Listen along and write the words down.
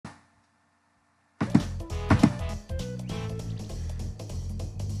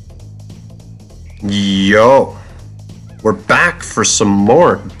Yo, we're back for some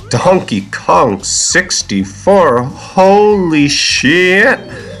more Donkey Kong 64. Holy shit.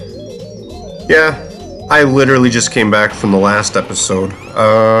 Yeah, I literally just came back from the last episode.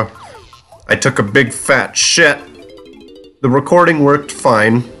 I took a big fat shit. The recording worked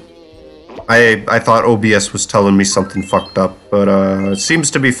fine. I thought OBS was telling me something fucked up, but it seems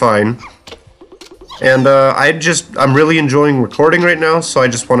to be fine. And I'm really enjoying recording right now, so I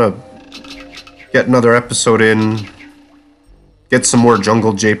just want to get another episode in, get some more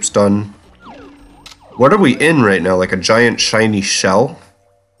Jungle Japes done. What are we in right now? Like a giant shiny shell?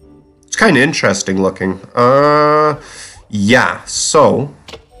 It's kind of interesting looking. Yeah, so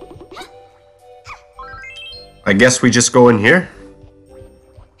I guess we just go in here.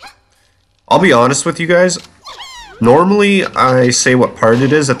 I'll be honest with you guys. Normally, I say what part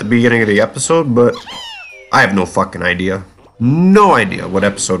it is at the beginning of the episode, but I have no fucking idea. No idea what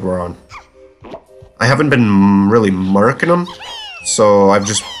episode we're on. I haven't been really marking them, so I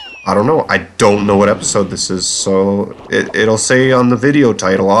don't know. I don't know what episode this is, so it'll say on the video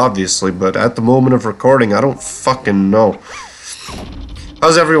title, obviously, but at the moment of recording, I don't fucking know.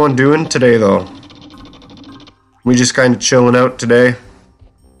 How's everyone doing today, though? We just kind of chilling out today.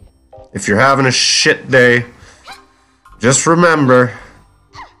 If you're having a shit day, just remember,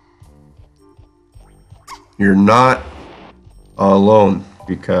 you're not alone,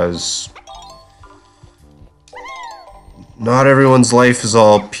 because not everyone's life is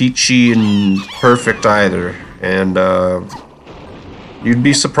all peachy and perfect either, and you'd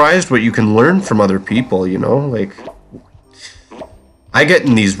be surprised what you can learn from other people, you know? Like, I get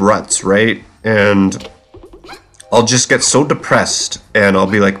in these ruts, right? And I'll just get so depressed, and I'll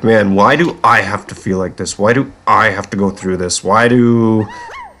be like, man, why do I have to feel like this? Why do I have to go through this? And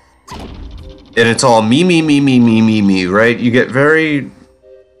it's all me, right? You get very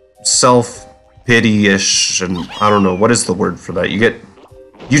self-pity-ish, and I don't know, what is the word for that?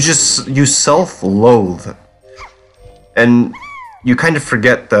 You self-loathe. And you kind of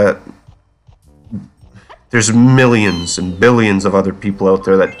forget that there's millions and billions of other people out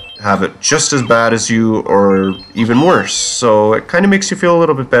there that have it just as bad as you, or even worse. So it kind of makes you feel a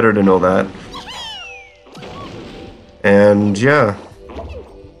little bit better to know that. And yeah,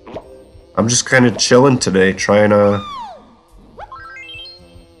 I'm just kind of chilling today, trying to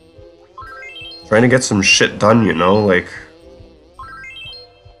get some shit done, you know? Like,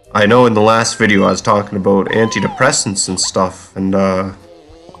 I know in the last video I was talking about antidepressants and stuff, and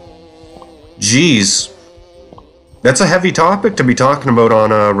geez, that's a heavy topic to be talking about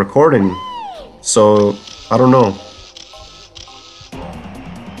on a recording, so I don't know.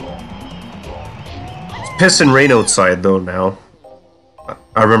 It's pissing rain outside though now.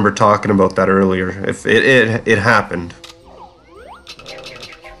 I remember talking about that earlier. If it happened.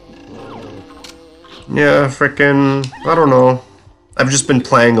 Yeah, frickin', I don't know. I've just been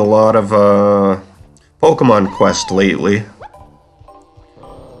playing a lot of Pokemon Quest lately.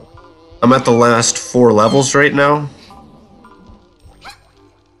 I'm at the last 4 levels right now.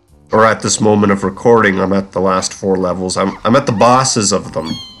 Or at this moment of recording, I'm at the last 4 levels. I'm at the bosses of them.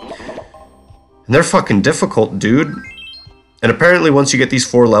 And they're fucking difficult, dude. And apparently once you get these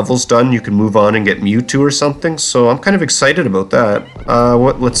 4 levels done, you can move on and get Mewtwo or something. So I'm kind of excited about that.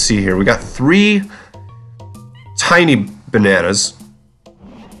 Let's see here. We got 3 tiny bananas.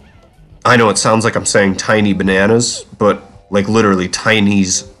 I know it sounds like I'm saying tiny bananas, but like literally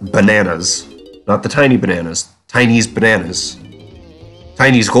Tiny's bananas. Not the tiny bananas. Tiny's bananas.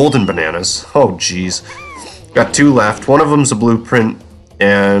 Tiny's golden bananas. Oh jeez. Got 2 left. One of them's a blueprint,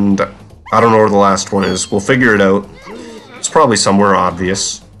 and I don't know where the last one is. We'll figure it out. It's probably somewhere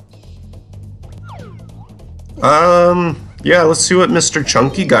obvious. Yeah, let's see what Mr.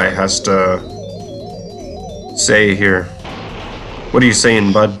 Chunky Guy has to say here. What are you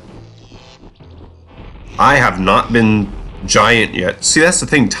saying, bud? I have not been giant yet. See, that's the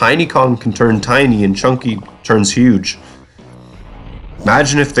thing. Tiny Kong can turn tiny and Chunky turns huge.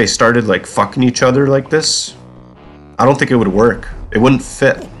 Imagine if they started like fucking each other like this. I don't think it would work. It wouldn't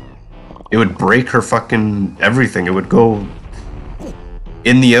fit. It would break her fucking everything. It would go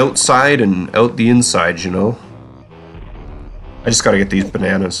in the outside and out the inside, you know? I just gotta get these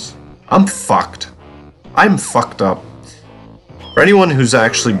bananas. I'm fucked. I'm fucked up. For anyone who's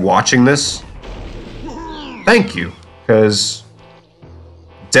actually watching this, thank you. Because,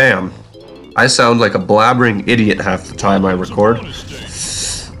 damn, I sound like a blabbering idiot half the time I record.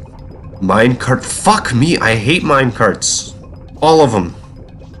 Minecart, fuck me, I hate minecarts. All of them.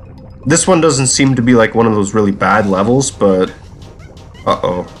 This one doesn't seem to be like one of those really bad levels, but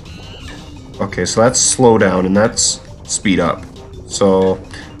uh-oh. Okay, so that's slow down and that's speed up. So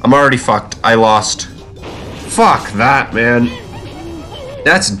I'm already fucked. I lost. Fuck that, man.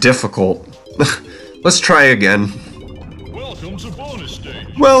 That's difficult. Let's try again. Welcome to bonus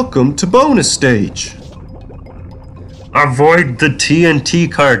stage. Welcome to bonus stage. Avoid the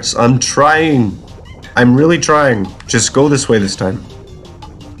TNT carts. I'm trying. I'm really trying. Just go this way this time.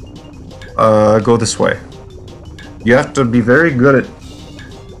 Go this way. You have to be very good at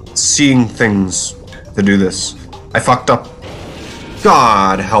seeing things to do this. I fucked up.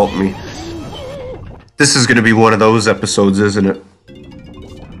 God help me. This is gonna be one of those episodes, isn't it?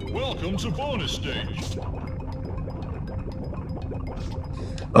 Welcome to bonus stage.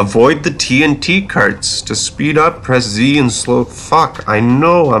 Avoid the TNT carts. To speed up, press Z and slow. Fuck, I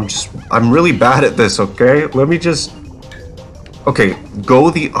know, I'm really bad at this, okay? Let me just... Okay, go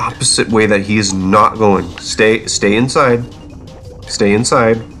the opposite way that he is not going. Stay inside. Stay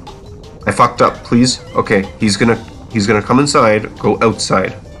inside. I fucked up, please. Okay, he's gonna come inside, go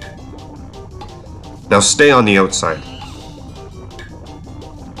outside. Now stay on the outside.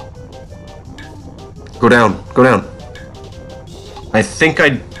 Go down, go down. I think I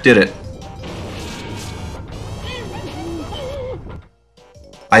did it.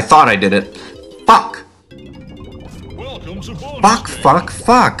 I thought I did it. Fuck! Welcome to bonus Fuck, stage.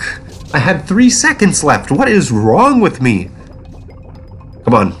 fuck. I had 3 seconds left. What is wrong with me?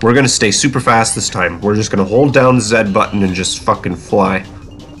 Come on, we're gonna stay super fast this time. We're just gonna hold down the Z button and just fucking fly.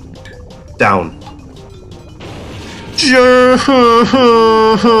 Down.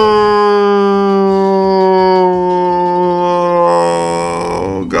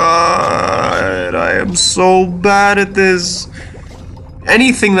 Oh, God. I am so bad at this.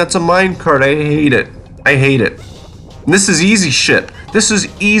 Anything that's a minecart, I hate it. I hate it. This is easy shit. This is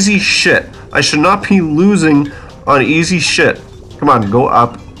easy shit. I should not be losing on easy shit. Come on, go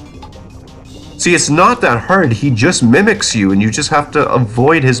up. See, it's not that hard. He just mimics you, and you just have to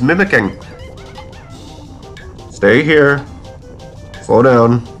avoid his mimicking. Stay here. Slow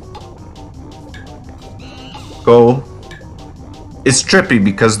down. Go. It's trippy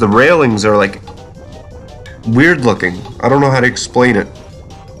because the railings are like weird looking. I don't know how to explain it.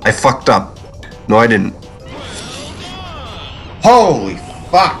 I fucked up. No, I didn't. Holy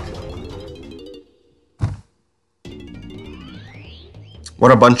fuck!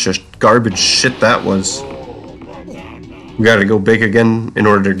 What a bunch of garbage shit that was. We gotta go big again in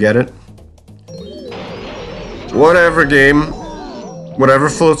order to get it. Whatever, game. Whatever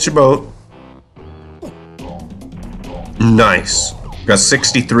floats your boat. Nice. Got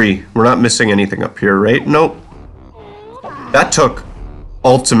 63. We're not missing anything up here, right? Nope. That took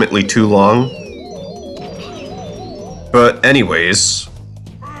ultimately too long. But anyways,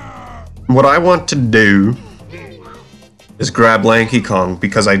 what I want to do is grab Lanky Kong,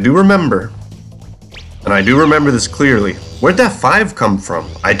 because I do remember, and I do remember this clearly. Where'd that 5 come from?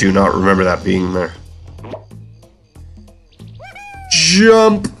 I do not remember that being there.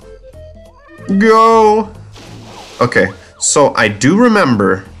 Jump! Go! Okay, so I do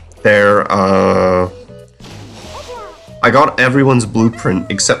remember there, I got everyone's blueprint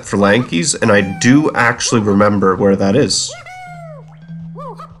except for Lanky's, and I do actually remember where that is.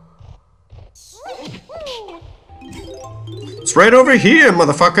 It's right over here,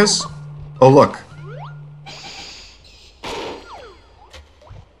 motherfuckers! Oh, look.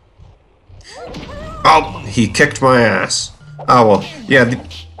 Oh, he kicked my ass. Oh, well, yeah,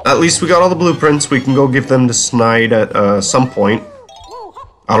 at least we got all the blueprints. We can go give them to Snide at some point.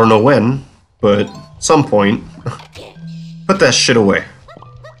 I don't know when, but some point. Put that shit away.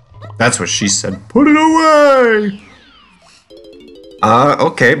 That's what she said. Put it away!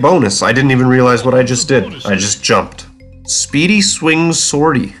 Okay, bonus. I didn't even realize what I just did. I just jumped. Speedy swings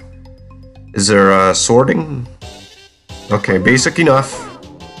sortie. Is there sorting? Okay, basic enough.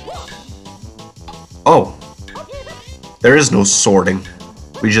 Oh. There is no sorting.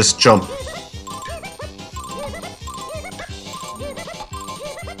 We just jump.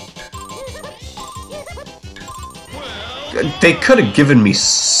 They could have given me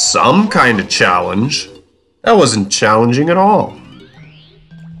some kind of challenge. That wasn't challenging at all.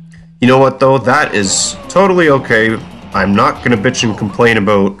 You know what though? That is totally okay. I'm not gonna bitch and complain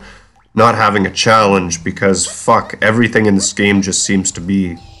about not having a challenge, because fuck, everything in this game just seems to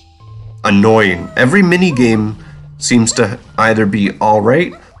be annoying. Every mini game seems to either be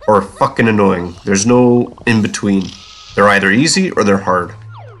alright or fucking annoying. There's no in between. They're either easy or they're hard.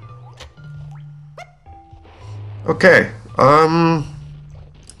 Okay,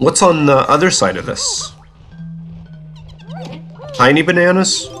 what's on the other side of this? Tiny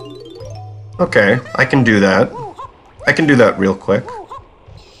bananas? Okay, I can do that. I can do that real quick.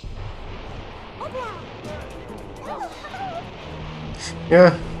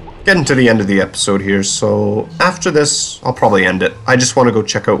 Yeah, getting to the end of the episode here, so after this, I'll probably end it. I just want to go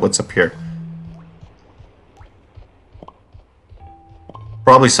check out what's up here.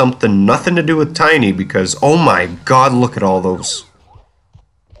 Probably something nothing to do with Tiny, because oh my god, look at all those.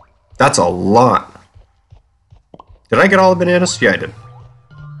 That's a lot. Did I get all the bananas? Yeah, I did.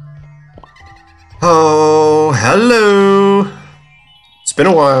 Oh, hello. It's been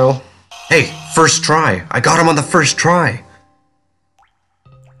a while. Hey, first try. I got him on the first try.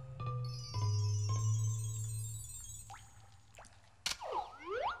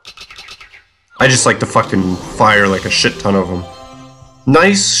 I just like to fucking fire like a shit ton of them.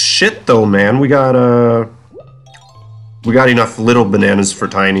 Nice shit though, man. We got enough little bananas for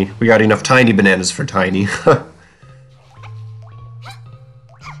Tiny. We got enough tiny bananas for Tiny.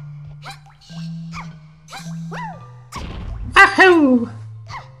 Ahoo!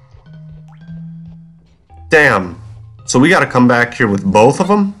 Damn. So we gotta come back here with both of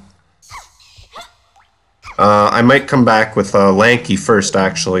them? I might come back with Lanky first,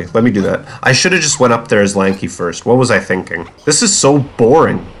 actually. Let me do that. I should have just went up there as Lanky first. What was I thinking? This is so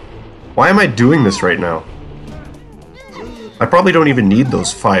boring. Why am I doing this right now? I probably don't even need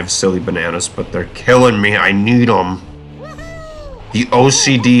those 5 silly bananas, but they're killing me. I need them. The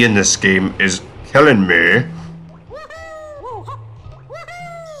OCD in this game is killing me.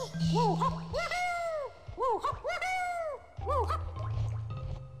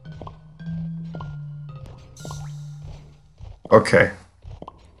 Okay.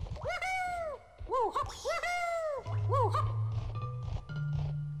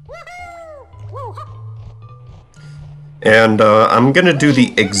 And I'm gonna do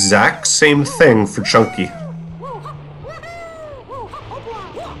the exact same thing for Chunky.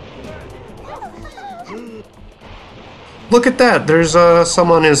 Look at that, there's some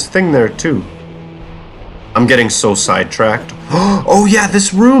on his thing there too. I'm getting so sidetracked. Oh yeah,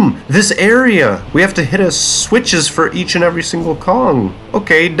 this room! This area! We have to hit us switches for each and every single Kong.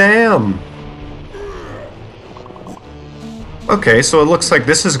 Okay, damn. Okay, so it looks like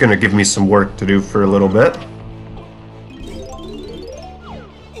this is gonna give me some work to do for a little bit.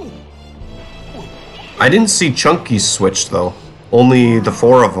 I didn't see Chunky's switch though. Only the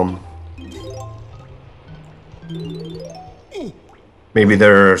 4 of them. Maybe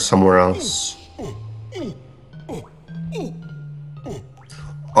they're somewhere else.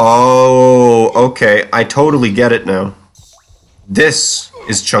 Oh, okay. I totally get it now. This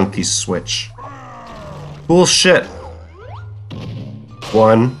is Chunky's switch. Bullshit.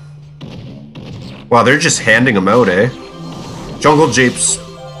 1. Wow, they're just handing them out, eh? Jungle Japes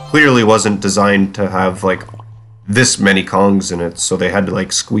clearly wasn't designed to have, like, this many Kongs in it, so they had to,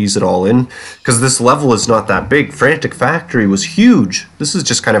 like, squeeze it all in. Because this level is not that big. Frantic Factory was huge. This is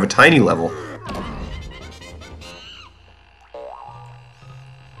just kind of a tiny level.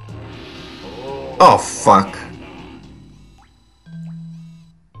 Oh, fuck.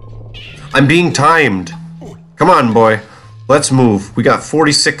 I'm being timed. Come on, boy. Let's move. We got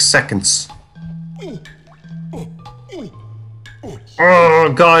 46 seconds.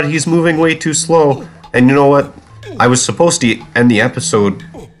 Oh, God, he's moving way too slow. And you know what? I was supposed to end the episode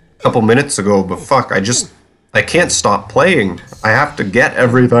a couple minutes ago, but fuck, I can't stop playing. I have to get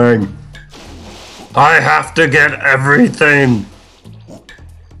everything. I have to get everything.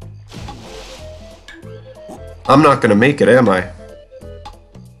 I'm not gonna make it, am I?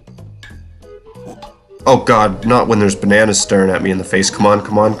 Oh god, not when there's bananas staring at me in the face. Come on,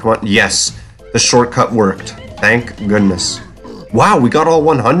 come on, come on. Yes, the shortcut worked. Thank goodness. Wow, we got all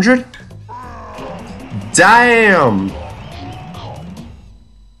 100? Damn!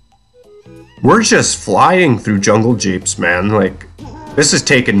 We're just flying through Jungle Japes, man. Like, this is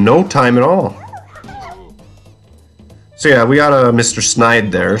taking no time at all. So yeah, we got a Mr.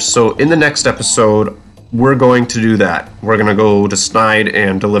 Snide there. So in the next episode, we're going to do that. We're going to go to Snide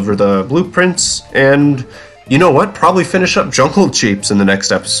and deliver the blueprints. And you know what? Probably finish up Jungle Japes in the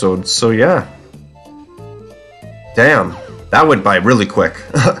next episode. So yeah. Damn. That went by really quick.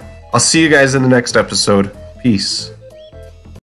 I'll see you guys in the next episode. Peace.